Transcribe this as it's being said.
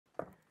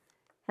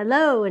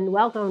Hello and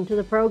welcome to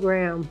the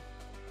program.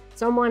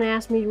 Someone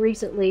asked me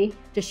recently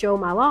to show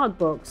my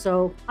logbook,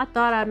 so I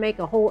thought I'd make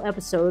a whole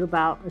episode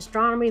about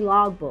astronomy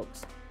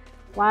logbooks,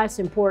 why it's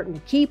important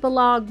to keep a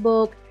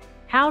logbook,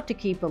 how to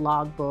keep a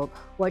logbook,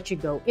 what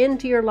should go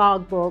into your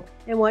logbook,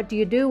 and what do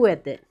you do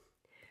with it.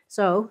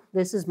 So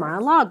this is my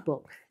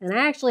logbook, and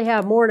I actually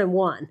have more than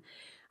one.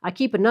 I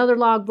keep another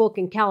logbook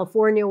in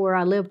California where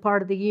I live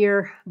part of the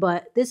year,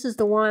 but this is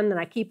the one that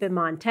I keep in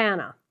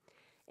Montana.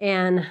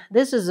 And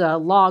this is a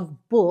log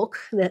book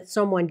that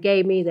someone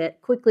gave me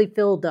that quickly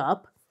filled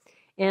up.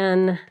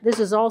 And this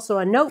is also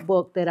a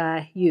notebook that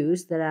I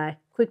use that I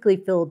quickly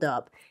filled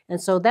up. And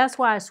so that's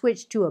why I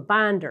switched to a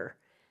binder.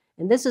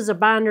 And this is a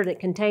binder that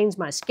contains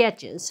my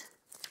sketches.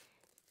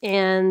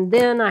 And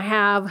then I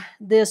have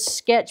this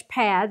sketch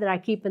pad that I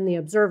keep in the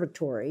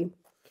observatory.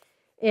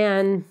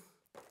 And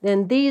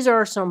then these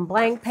are some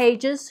blank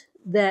pages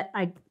that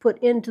I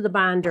put into the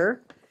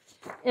binder.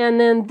 And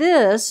then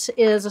this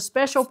is a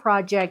special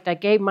project I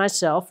gave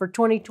myself for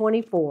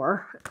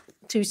 2024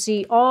 to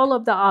see all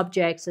of the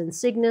objects in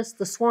Cygnus,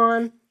 the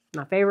Swan,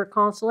 my favorite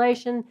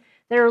constellation,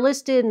 that are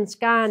listed in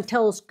Sky and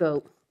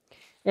Telescope.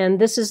 And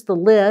this is the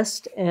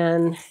list,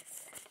 and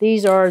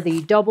these are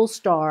the double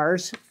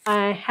stars.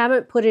 I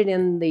haven't put it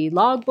in the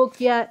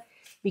logbook yet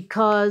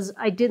because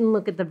I didn't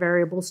look at the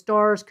variable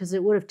stars because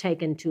it would have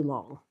taken too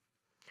long.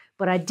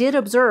 But I did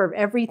observe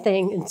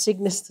everything in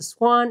Cygnus the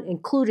Swan,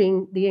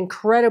 including the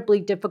incredibly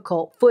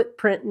difficult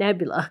Footprint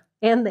Nebula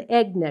and the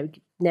Egg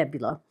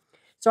Nebula.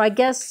 So I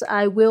guess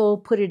I will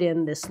put it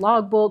in this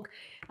logbook.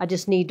 I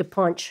just need to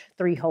punch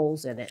 3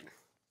 holes in it.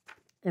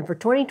 And for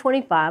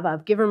 2025,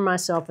 I've given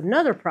myself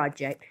another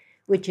project,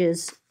 which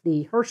is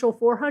the Herschel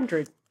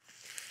 400.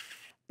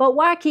 But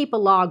why keep a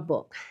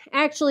logbook?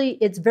 Actually,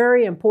 it's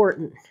very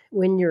important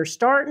when you're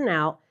starting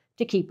out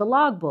to keep a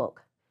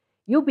logbook.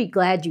 You'll be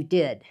glad you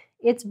did.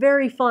 It's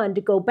very fun to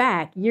go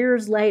back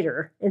years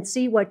later and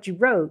see what you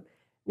wrote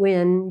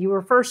when you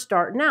were first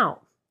starting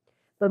out.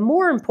 But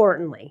more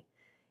importantly,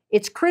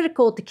 it's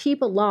critical to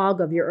keep a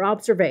log of your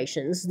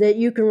observations that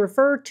you can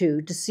refer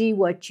to see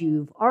what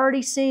you've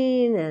already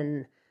seen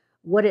and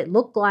what it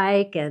looked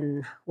like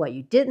and what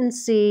you didn't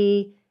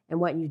see and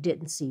what you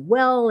didn't see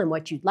well and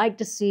what you'd like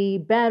to see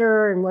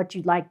better and what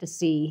you'd like to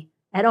see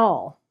at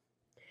all.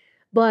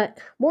 But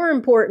more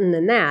important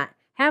than that,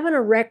 having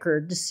a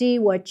record to see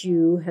what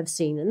you have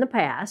seen in the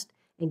past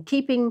and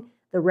keeping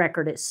the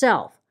record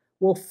itself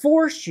will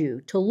force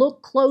you to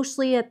look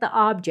closely at the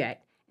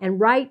object and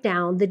write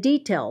down the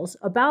details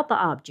about the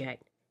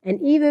object.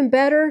 And even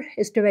better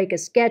is to make a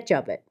sketch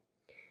of it.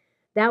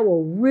 That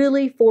will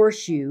really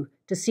force you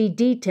to see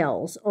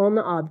details on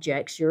the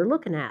objects you're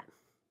looking at.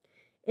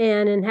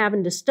 And in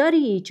having to study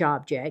each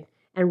object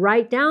and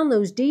write down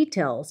those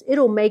details,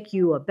 it'll make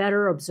you a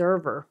better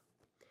observer.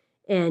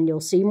 And you'll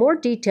see more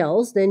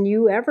details than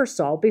you ever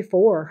saw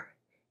before.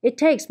 It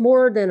takes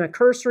more than a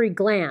cursory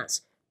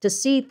glance to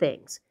see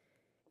things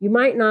you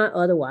might not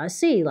otherwise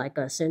see, like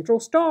a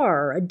central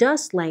star, a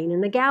dust lane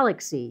in a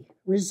galaxy,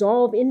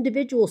 resolve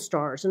individual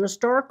stars in a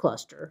star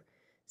cluster,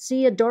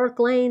 see a dark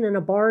lane in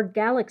a barred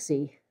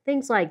galaxy,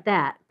 things like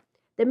that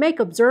make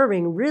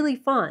observing really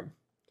fun.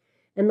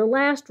 And the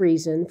last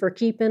reason for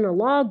keeping a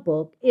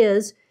logbook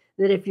is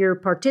that if you're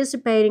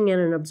participating in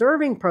an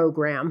observing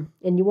program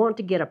and you want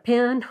to get a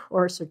pin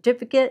or a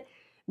certificate,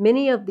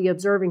 many of the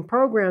observing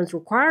programs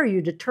require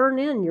you to turn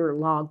in your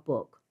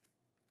logbook.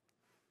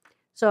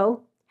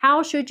 So,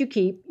 how should you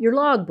keep your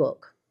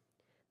logbook?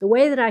 The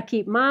way that I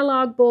keep my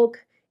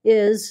logbook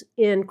is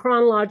in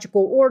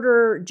chronological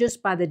order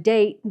just by the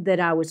date that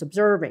I was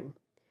observing.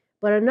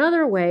 But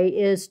another way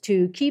is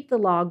to keep the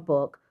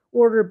logbook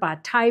ordered by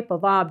type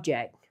of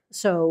object.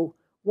 So,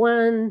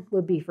 one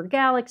would be for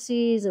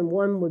galaxies and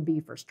one would be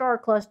for star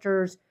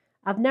clusters.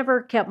 I've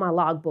never kept my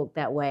logbook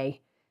that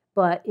way,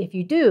 but if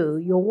you do,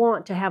 you'll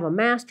want to have a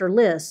master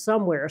list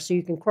somewhere so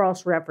you can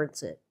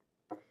cross-reference it.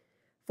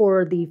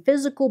 For the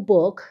physical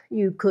book,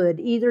 you could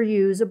either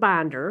use a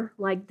binder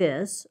like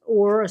this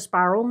or a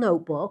spiral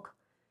notebook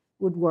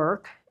would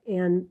work.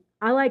 And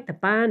I like the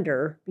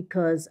binder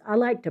because I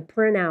like to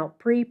print out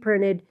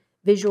pre-printed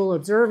visual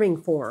observing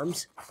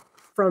forms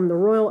from the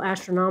Royal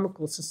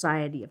Astronomical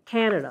Society of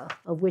Canada,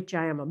 of which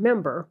I am a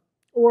member,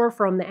 or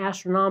from the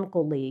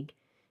Astronomical League.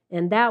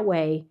 And that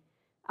way,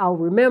 I'll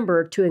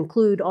remember to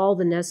include all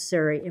the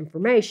necessary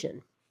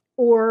information.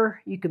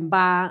 Or you can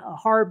buy a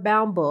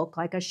hardbound book,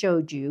 like I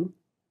showed you.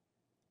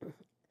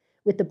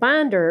 With the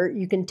binder,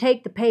 you can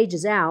take the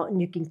pages out and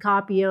you can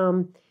copy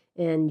them,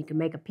 and you can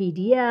make a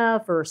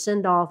PDF or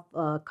send off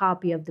a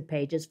copy of the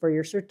pages for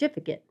your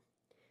certificate.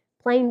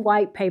 Plain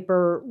white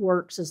paper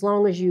works as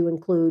long as you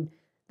include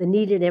the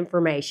needed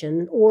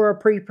information or a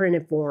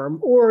pre-printed form,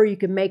 or you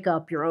can make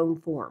up your own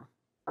form.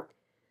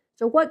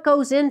 So what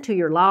goes into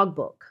your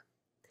logbook?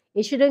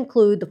 It should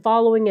include the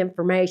following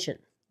information: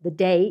 the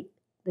date,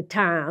 the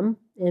time,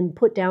 and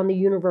put down the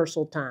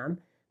universal time,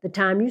 the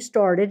time you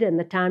started and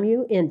the time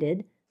you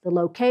ended, the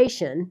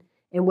location,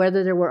 and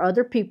whether there were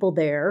other people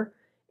there,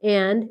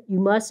 and you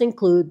must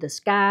include the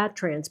sky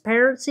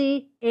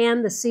transparency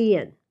and the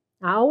seeing.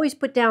 I always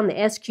put down the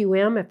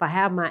SQM if I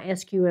have my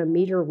SQM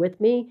meter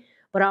with me,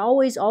 but I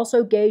always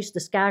also gauge the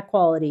sky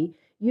quality,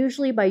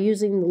 usually by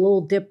using the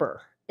little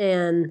dipper.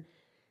 And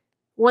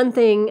one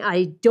thing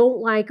I don't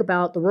like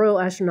about the Royal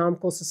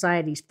Astronomical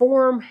Society's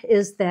form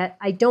is that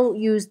I don't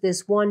use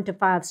this 1 to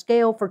 5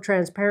 scale for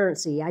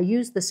transparency. I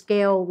use the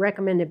scale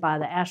recommended by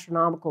the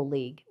Astronomical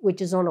League,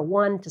 which is on a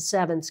 1 to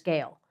 7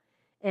 scale.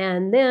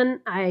 And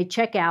then I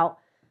check out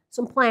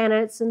some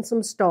planets and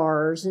some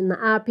stars in the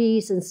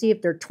eyepiece and see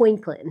if they're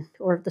twinkling,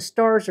 or if the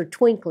stars are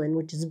twinkling,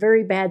 which is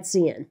very bad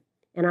seeing.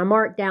 And I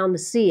mark down the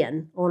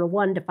seeing on a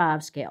 1 to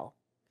 5 scale.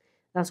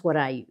 That's what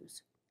I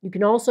use. You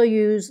can also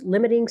use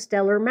limiting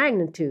stellar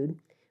magnitude,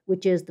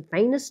 which is the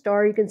faintest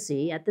star you can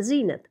see at the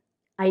zenith.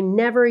 I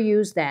never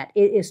use that.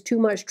 It is too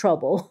much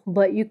trouble,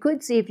 but you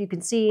could see if you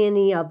can see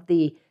any of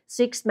the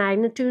 6th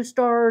magnitude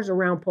stars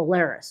around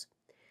Polaris.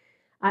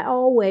 I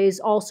always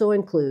also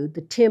include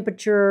the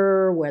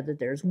temperature, whether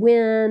there's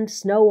wind,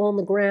 snow on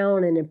the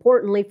ground, and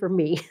importantly for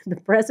me,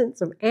 the presence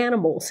of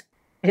animals.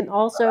 And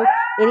also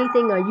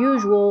anything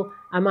unusual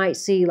I might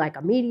see, like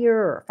a meteor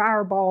or a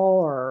fireball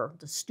or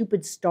the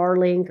stupid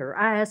Starlink or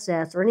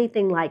ISS or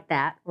anything like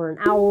that, or an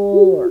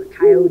owl or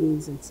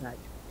coyotes and such.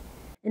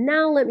 And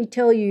now let me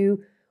tell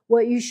you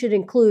what you should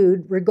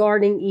include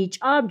regarding each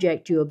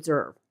object you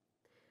observe.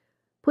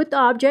 Put the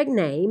object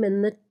name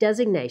and the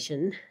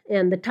designation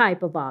and the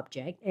type of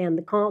object and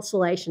the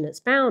constellation it's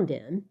found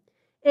in,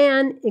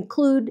 and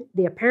include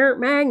the apparent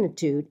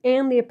magnitude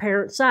and the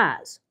apparent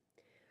size.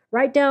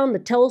 Write down the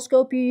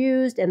telescope you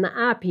used and the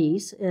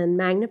eyepiece and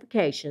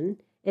magnification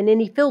and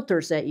any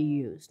filters that you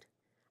used.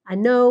 I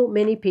know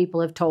many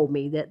people have told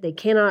me that they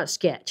cannot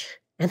sketch,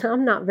 and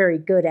I'm not very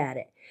good at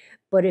it.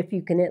 But if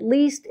you can at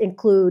least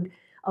include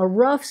a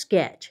rough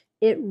sketch,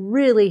 it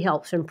really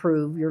helps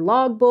improve your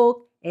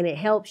logbook and it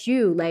helps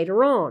you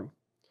later on.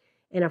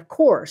 And of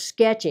course,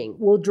 sketching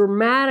will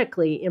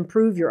dramatically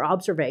improve your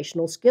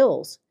observational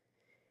skills.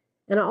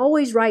 And I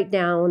always write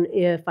down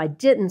if I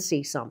didn't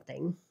see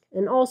something,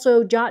 and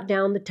also jot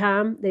down the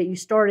time that you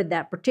started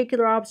that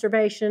particular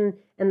observation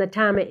and the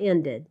time it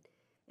ended.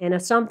 And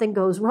if something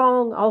goes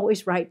wrong, I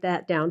always write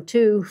that down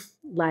too,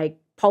 like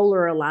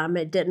polar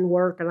alignment didn't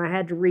work and I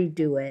had to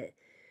redo it.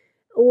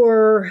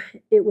 Or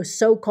it was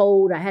so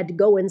cold I had to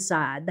go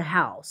inside the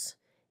house.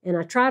 And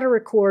I try to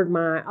record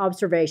my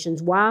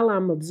observations while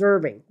I'm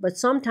observing, but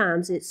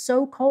sometimes it's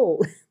so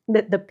cold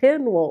that the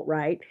pen won't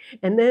write,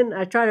 and then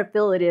I try to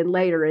fill it in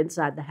later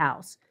inside the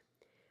house.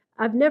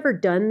 I've never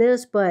done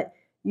this, but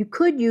you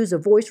could use a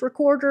voice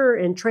recorder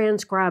and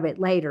transcribe it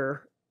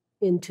later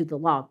into the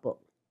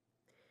logbook.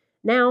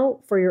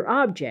 Now, for your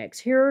objects,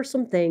 here are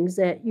some things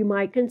that you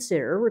might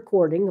consider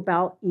recording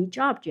about each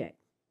object.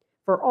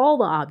 For all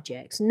the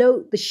objects,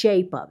 note the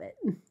shape of it.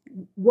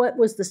 What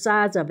was the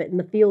size of it in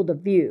the field of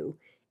view?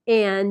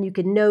 And you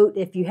can note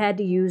if you had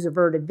to use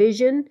averted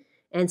vision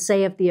and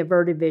say if the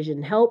averted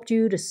vision helped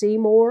you to see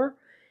more.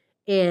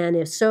 And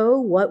if so,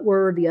 what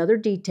were the other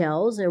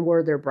details, and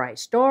were there bright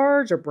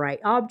stars or bright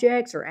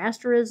objects or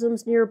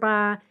asterisms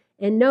nearby?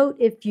 And note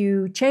if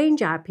you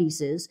change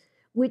eyepieces,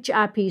 which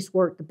eyepiece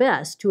worked the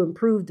best to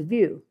improve the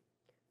view.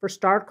 For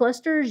star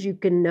clusters, you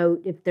can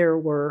note if there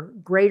were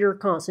greater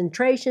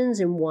concentrations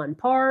in one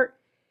part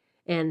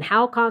and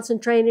how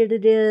concentrated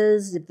it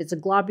is, if it's a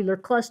globular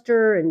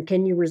cluster, and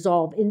can you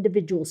resolve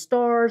individual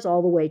stars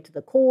all the way to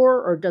the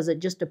core, or does it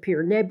just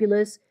appear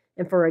nebulous?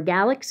 And for a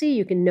galaxy,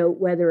 you can note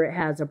whether it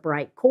has a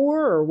bright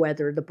core or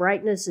whether the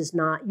brightness is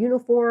not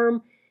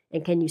uniform.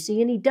 And can you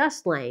see any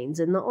dust lanes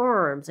in the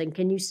arms? And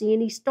can you see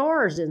any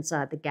stars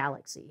inside the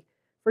galaxy?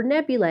 For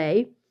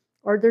nebulae,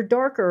 are there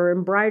darker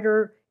and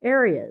brighter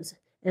areas?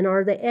 And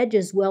are the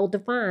edges well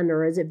defined,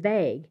 or is it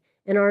vague?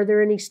 And are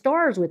there any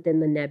stars within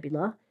the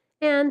nebula?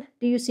 And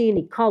do you see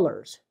any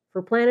colors?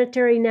 For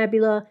planetary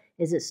nebula,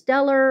 is it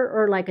stellar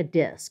or like a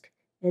disk?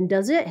 And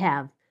does it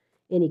have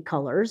any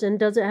colors? And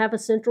does it have a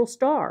central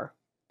star?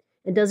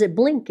 And does it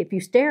blink if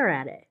you stare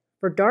at it?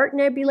 For dark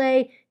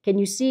nebulae, can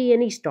you see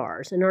any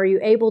stars? And are you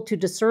able to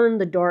discern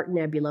the dark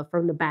nebula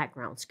from the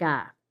background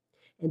sky?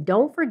 And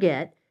don't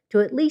forget to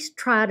at least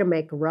try to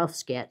make a rough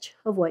sketch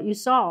of what you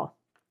saw.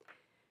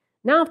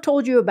 Now I've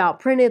told you about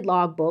printed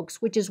logbooks,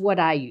 which is what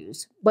I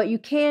use, but you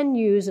can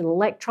use an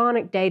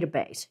electronic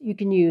database. You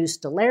can use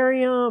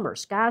Stellarium or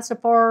Sky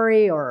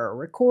Safari, or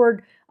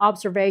record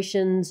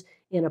observations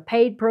in a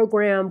paid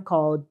program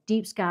called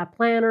Deep Sky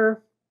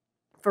Planner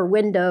for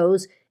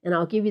Windows, and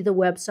I'll give you the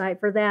website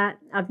for that.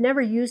 I've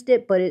never used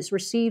it, but it's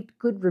received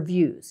good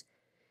reviews.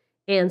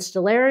 And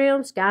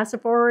Stellarium, Sky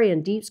Safari,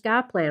 and Deep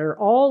Sky Planner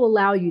all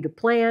allow you to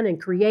plan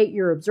and create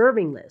your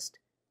observing list.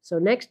 So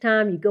next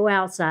time you go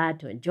outside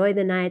to enjoy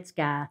the night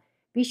sky,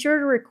 be sure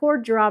to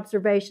record your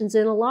observations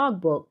in a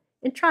logbook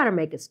and try to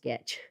make a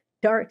sketch.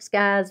 Dark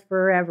skies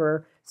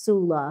forever.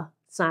 Sula,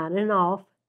 signing off.